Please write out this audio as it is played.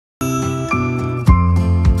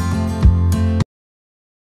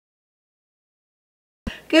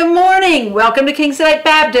Good morning. Welcome to Kingsley Lake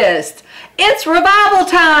Baptist. It's revival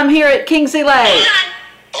time here at Kingsley Lake.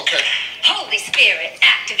 Okay. Holy Spirit,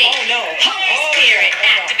 activate. Oh, no. Holy Spirit,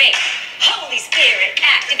 activate. Holy Spirit,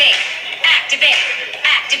 activate. Activate.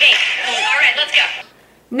 Activate. All right, let's go.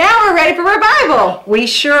 Now we're ready for revival. We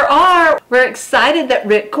sure are. We're excited that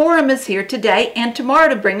Rick Corum is here today and tomorrow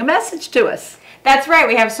to bring a message to us. That's right.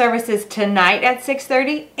 We have services tonight at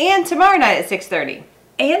 6:30 and tomorrow night at 6:30.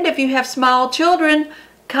 And if you have small children,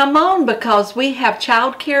 come on, because we have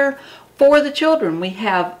child care for the children. We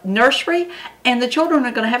have nursery, and the children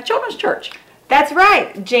are going to have children's church. That's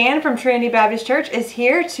right. Jan from Trinity Baptist Church is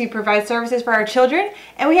here to provide services for our children,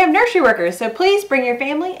 and we have nursery workers, so please bring your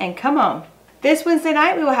family and come on. This Wednesday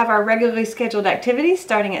night, we will have our regularly scheduled activities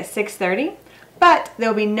starting at 6:30, but there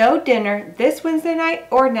will be no dinner this Wednesday night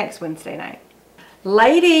or next Wednesday night.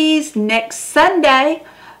 Ladies, next Sunday,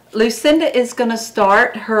 Lucinda is going to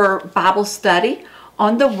start her Bible study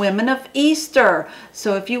on the women of Easter.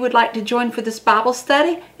 So if you would like to join for this Bible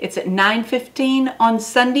study, it's at 9:15 on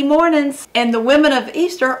Sunday mornings. And the women of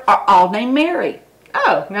Easter are all named Mary.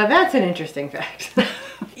 Oh, now that's an interesting fact.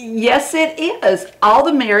 Yes, it is. All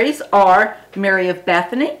the Marys are Mary of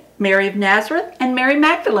Bethany, Mary of Nazareth, and Mary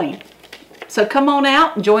Magdalene. So come on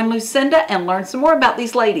out and join Lucinda and learn some more about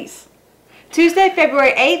these ladies. Tuesday,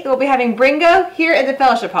 February 8th, we'll be having Bringo here at the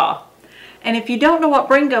Fellowship Hall. And if you don't know what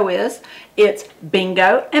Bringo is, it's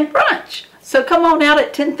bingo and brunch. So come on out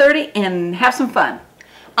at 10:30 and have some fun.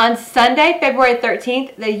 On Sunday, February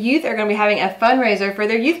 13th, the youth are going to be having a fundraiser for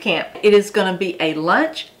their youth camp. It is going to be a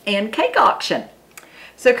lunch and cake auction.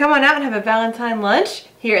 So come on out and have a Valentine lunch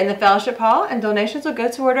here in the Fellowship Hall, and donations will go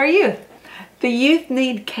toward our youth. The youth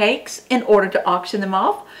need cakes in order to auction them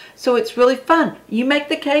off, so it's really fun. You make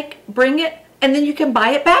the cake, bring it, and then you can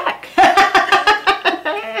buy it back.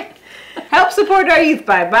 Help support our youth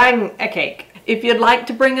by buying a cake. If you'd like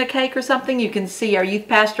to bring a cake or something, you can see our youth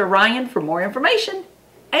pastor Ryan for more information.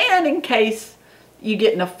 And in case you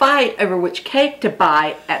get in a fight over which cake to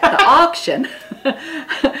buy at the auction,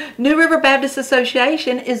 New River Baptist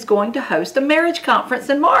Association is going to host a marriage conference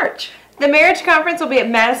in March. The marriage conference will be at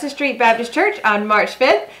Madison Street Baptist Church on March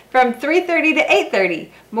 5th from 3:30 to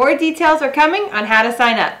 8:30. More details are coming on how to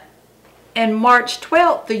sign up. And March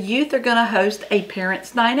 12th, the youth are going to host a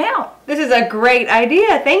parents' night out. This is a great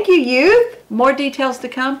idea. Thank you, youth. More details to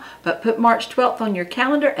come, but put March 12th on your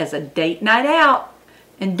calendar as a date night out.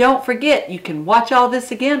 And don't forget, you can watch all this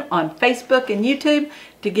again on Facebook and YouTube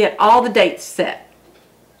to get all the dates set.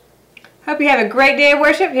 Hope you have a great day of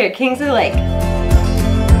worship here at Kingsley Lake.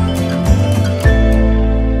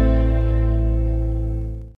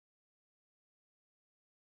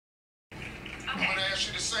 I'm going to ask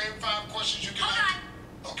you the same 5 questions you can Hold ask.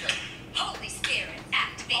 on. Okay. Holy Spirit,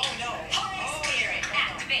 activate. Oh, no. Holy Spirit,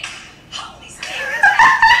 activate. Holy Spirit,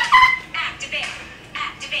 activate.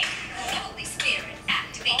 Activate. Holy Spirit,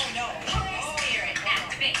 activate. Oh, no. Holy Spirit,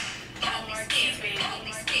 activate. Holy Spirit,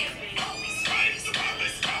 Holy Spirit, Holy Spirit,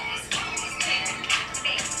 Holy Spirit,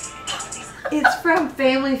 activate. It's from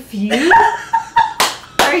Family Feud?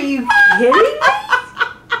 Are you kidding me?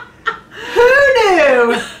 Who knew?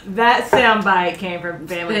 That soundbite came from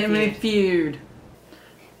Family Feud. Feud.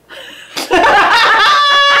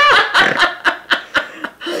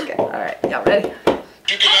 Okay, all right, y'all ready?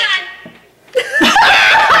 You can Hold ask.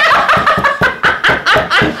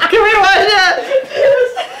 on. Can we watch that?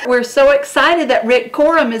 We're so excited that Rick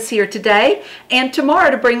Corum is here today and tomorrow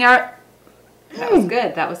to bring our... That was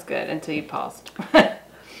good. That was good until you paused.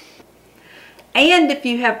 And if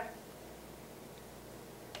you have...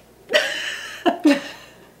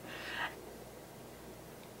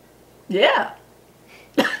 Yeah.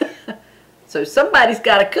 So somebody's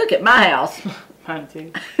got to cook at my house. Mine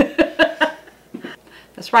too.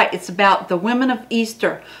 That's right. It's about the women of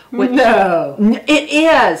Easter. Which No. It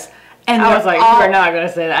is. And I was they're like, all- you are not going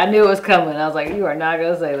to say that. I knew it was coming. I was like, you are not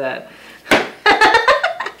going to say that.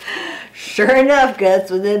 Sure enough, Guts,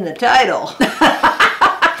 within the title.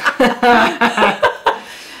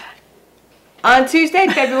 On Tuesday,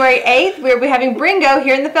 February 8th, we'll be having Bringo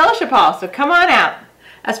here in the Fellowship Hall, so come on out.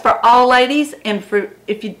 That's for all ladies, and for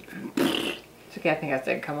if you... It's okay, I think I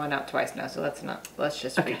said come on out twice now, so let's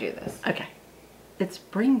just redo this. Okay. It's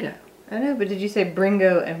Bringo. I know, but did you say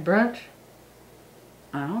Bringo and brunch?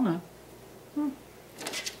 I don't know.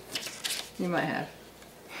 You might have.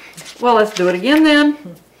 Well, let's do it again then.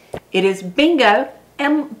 It is bingo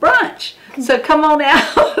and brunch. So come on out.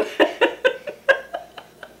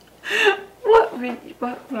 What?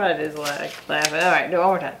 That is like laughing. All right, do it one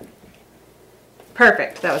more time.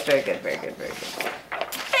 Perfect. That was very good, very good, very good.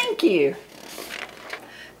 Thank you.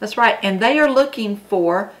 That's right. And they are looking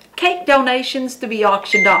for cake donations to be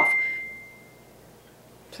auctioned off.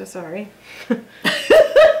 So sorry.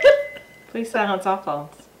 Please silence all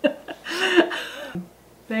phones.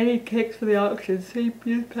 They need cakes for the auction. See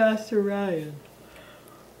Pastor Ryan.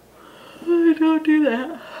 Oh, don't do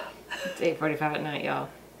that. It's 8:45 at night, y'all.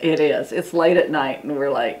 It is. It's late at night, and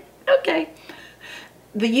we're like, okay.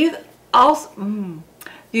 The youth also.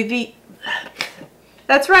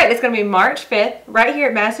 That's right. It's going to be March 5th, right here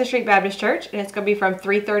at Madison Street Baptist Church, and it's going to be from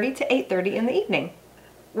 3:30 to 8:30 in the evening.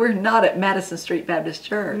 We're not at Madison Street Baptist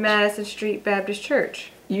Church. Madison Street Baptist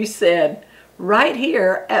Church. You said right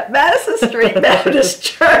here at Madison Street Baptist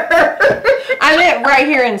Church. I meant right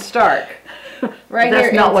here in Stark. Right That's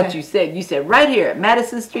here. not what you said. You said right here at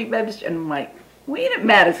Madison Street Baptist Church. And I'm like, we ain't at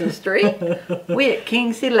Madison Street. We at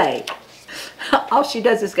Kingsley Lake. All she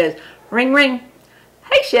does is goes, ring, ring.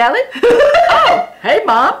 Hey, Shelley. Oh, hey,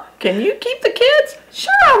 Mom. Can you keep the kids?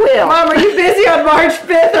 Sure, I will. Mom, are you busy on March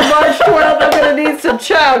 5th or March 12th? I'm going to need some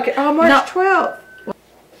childcare. Oh, March 12th.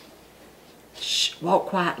 Shh, walk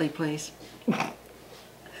quietly, please.